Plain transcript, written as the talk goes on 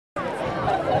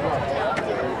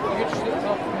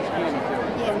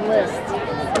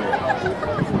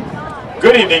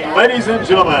Good evening, ladies and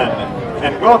gentlemen,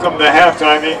 and welcome to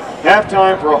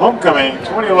halftime for Homecoming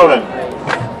 2011.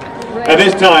 At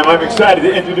this time, I'm excited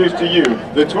to introduce to you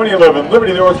the 2011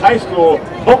 Liberty North High School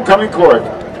Homecoming Court.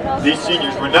 These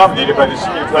seniors were nominated by the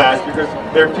senior class because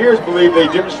their peers believe they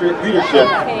demonstrate leadership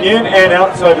in and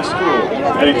outside of school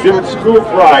and exhibit school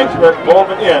pride through their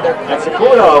involvement in and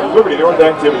support of Liberty North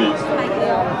activities.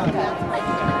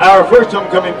 Our first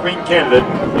homecoming queen candidate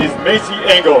is Macy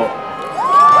Engel.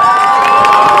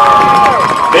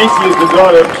 Macy is the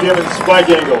daughter of Kim and Spike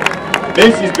Engel.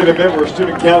 Macy's been a member of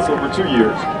Student Council for 2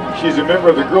 years. She's a member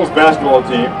of the girls basketball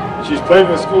team. She's played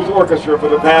in the school's orchestra for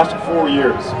the past 4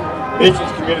 years.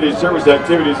 Macy's community service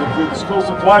activities include the school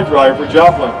supply drive for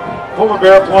Joplin, Polar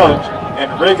Bear Plunge, and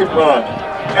Rake and Run.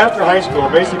 After high school,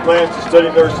 Macy plans to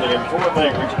study nursing and foreign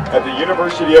language at the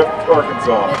University of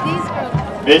Arkansas.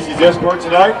 Macy's escort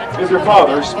tonight is her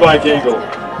father, Spike Engel.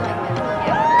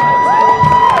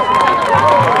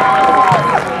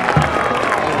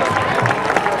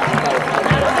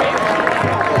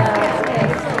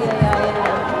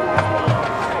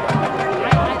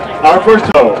 Our first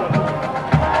home.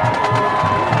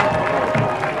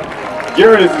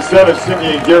 Garrett is the son of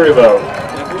Cindy and Gary Lowe.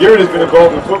 Garrett has been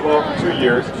involved in football for 2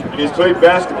 years, and he's played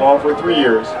basketball for 3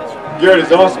 years. Garrett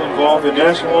is also involved in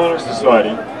National Honor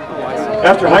Society.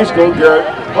 After high school, Garrett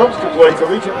hopes to play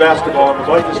collegiate basketball and would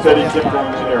like to study chemical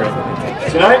engineering.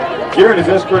 Tonight, Garrett is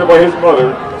escorted by his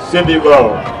mother, Cindy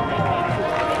Lowe.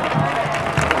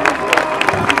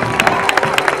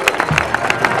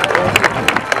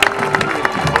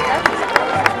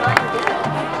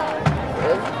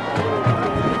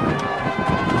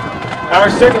 Our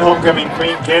second homecoming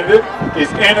queen candidate is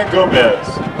Anna Gomez.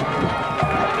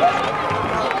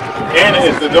 Anna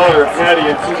is the daughter of Patty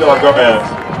and Cesar Gomez.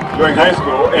 During high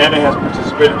school, Anna has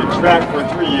participated in track for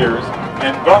 3 years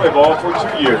and volleyball for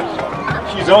 2 years.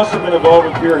 She's also been involved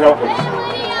with peer helpers.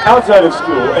 Outside of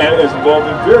school, Anna is involved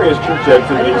in various church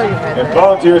activities and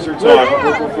volunteers her time at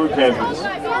local food pantries.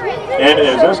 Anna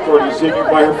is escorted this evening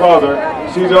by her father,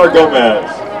 Cesar Gomez.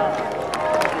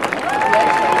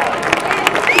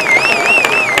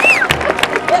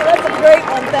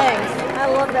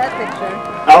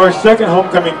 Our second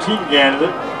homecoming king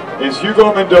candidate is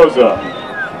Hugo Mendoza.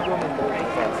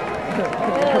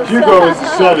 Hugo is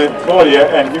the son of Claudia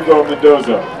and Hugo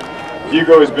Mendoza.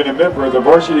 Hugo has been a member of the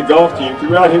varsity golf team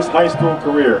throughout his high school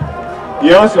career.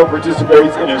 He also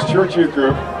participates in his church youth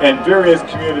group and various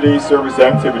community service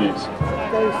activities.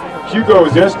 Hugo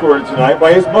is escorted tonight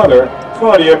by his mother,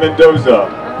 Claudia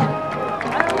Mendoza.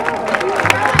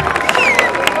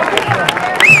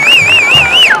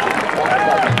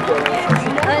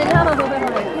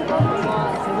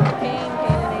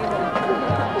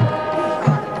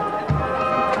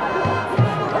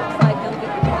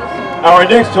 Our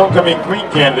next homecoming queen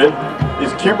candidate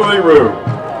is Kimberly Rue.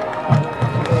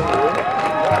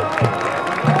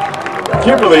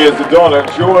 Kimberly is the daughter of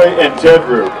Joy and Ted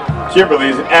Rue. Kimberly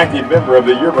is an active member of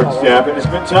the yearbook staff and has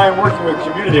spent time working with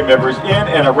community members in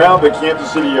and around the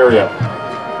Kansas City area.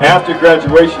 After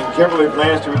graduation, Kimberly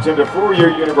plans to attend a 4-year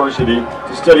university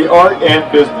to study art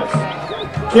and business.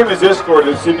 Kim is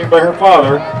escorted this evening by her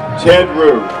father, Ted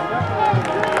Rue.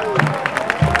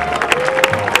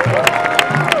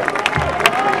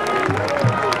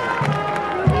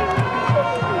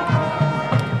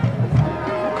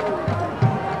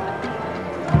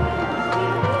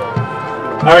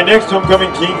 Our next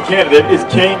homecoming king candidate is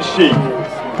Kane Sheik.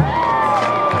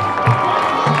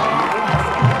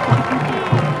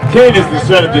 Kane is the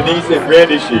son of Denise and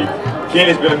Randy Sheik. Kane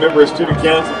has been a member of Student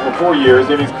Council for 4 years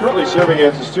and is currently serving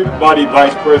as the Student Body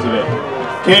Vice President.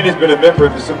 Kane has been a member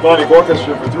of the Symphonic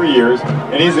Orchestra for 3 years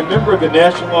and he's a member of the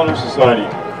National Honor Society.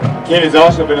 Kane has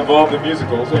also been involved in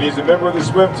musicals and he's a member of the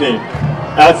swim team.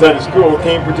 Outside of school,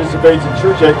 Kane participates in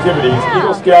church activities,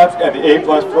 Eagle Scouts, and the A+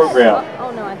 program.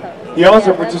 He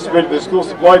also participated in the school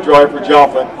supply drive for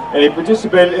Joplin, and he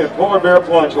participated in the Polar Bear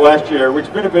Plunge last year, which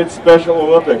benefits Special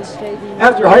Olympics.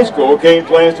 After high school, Kane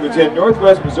plans to attend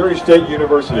Northwest Missouri State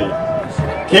University.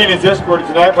 Kane is escorted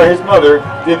tonight by his mother,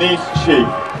 Denise Sheik.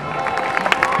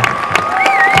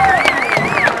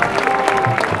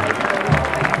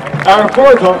 Our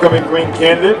fourth homecoming queen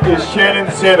candidate is Shannon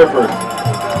Sandiford.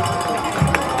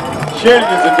 Shannon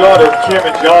is the daughter of Kim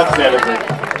and John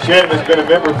Sandiford. Shannon has been a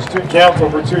member of the Student Council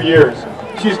for 2 years.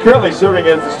 She is currently serving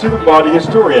as the Student Body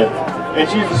Historian, and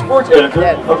she is the sports editor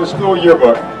of the school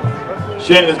yearbook.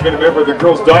 Shannon has been a member of the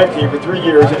girls' dive team for 3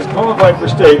 years and has qualified for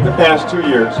state the past 2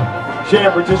 years.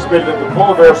 Shannon participated in the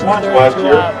Polar Bear Plunge last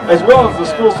year, as well as the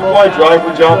school supply drive for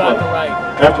Joplin.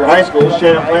 After high school,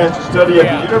 Shannon plans to study at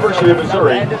the University of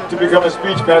Missouri to become a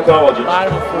speech pathologist.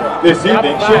 This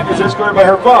evening, Shannon is escorted by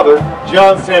her father,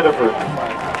 John Sandiford.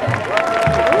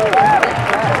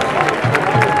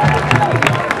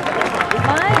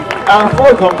 Our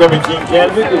fourth homecoming king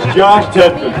candidate is Josh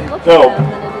Tedfeld.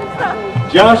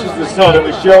 Josh is the son of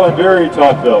Michelle and Barry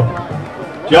Todfeld.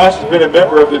 Josh has been a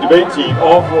member of the debate team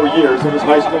all 4 years of his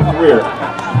high school career.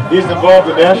 He is involved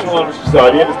in the National Honor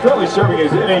Society and is currently serving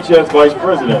as NHS Vice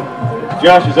President.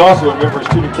 Josh is also a member of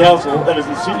Student Council and is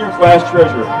the senior class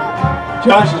treasurer.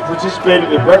 Josh has participated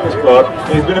in Breakfast Club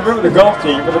and has been a member of the golf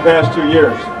team for the past 2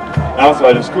 years.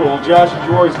 Outside of school, Josh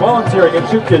enjoys volunteering in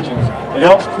soup kitchens and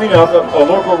helps clean up a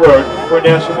local road for a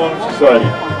National Honor Society.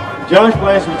 Josh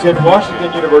plans to attend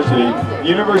Washington University, the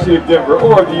University of Denver,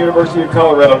 or the University of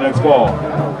Colorado next fall.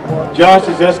 Josh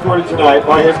is escorted tonight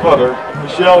by his mother,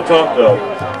 Michelle Todfeld.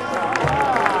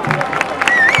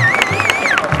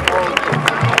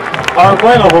 Our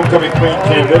final homecoming queen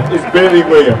candidate is Bailey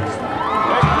Williams.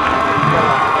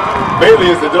 Bailey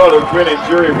is the daughter of Quinn and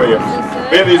Jerry Williams.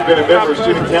 Bailey has been a member of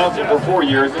Student Council for 4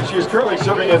 years, and she is currently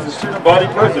serving as the student body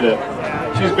president.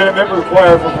 She's been a member of the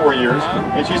choir for 4 years,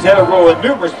 and she's had a role in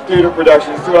numerous theater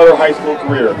productions throughout her high school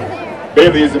career.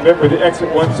 Bailey is a member of the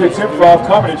Exit 16 Improv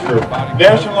Comedy Troupe,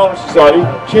 National Honor Society,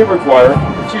 Chamber Choir,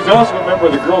 and she's also a member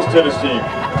of the girls' tennis team.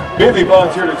 Bailey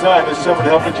volunteered her time this summer to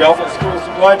help the Joplin School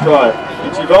Supply Drive,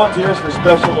 and she volunteers for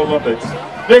Special Olympics.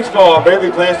 Next fall,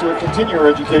 Bailey plans to continue her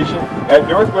education at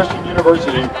Northwestern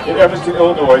University in Evanston,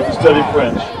 Illinois to study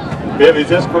French.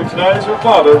 Bailey's escort tonight is her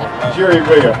father, Jerry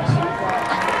Williams.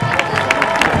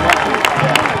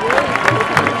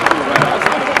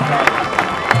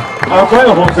 Our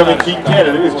final homecoming king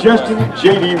candidate is Justin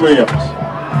J.D. Williams.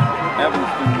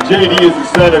 J.D. is the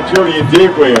son of Jody and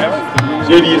Dave Williams.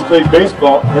 J.D. has played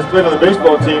on the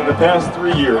baseball team the past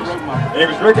 3 years, and he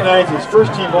was recognized as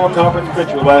first team all-conference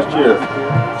pitcher last year.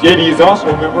 J.D. is also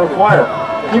a member of choir.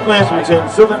 He plans to attend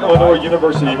Southern Illinois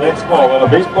University next fall on a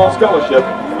baseball scholarship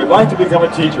and would like to become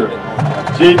a teacher.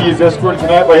 J.D. is escorted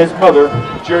tonight by his mother,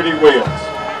 Jody Williams.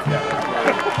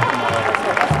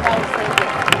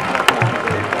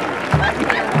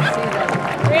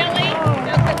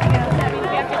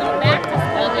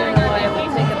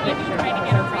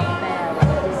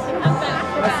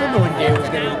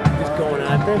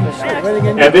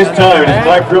 At this time, it is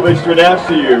my privilege to announce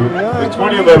to you the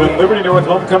 2011 Liberty North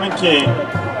Homecoming King,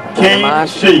 Kane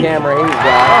Sheik. Camera he's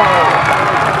got.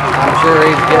 I'm sure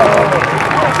he's good.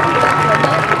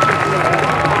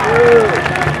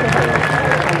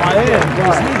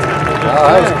 Oh,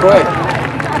 that was quick.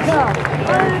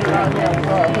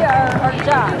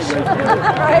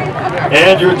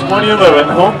 And your 2011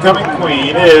 Homecoming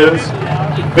Queen is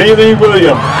Bailey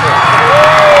Williams.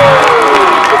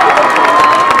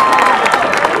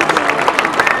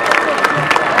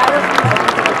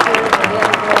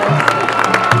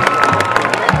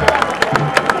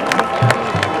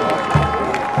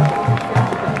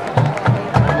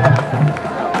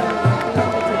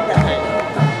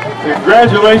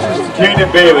 Congratulations to Kane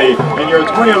and Bailey and your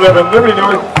 2011 Liberty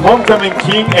North Homecoming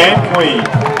King and Queen.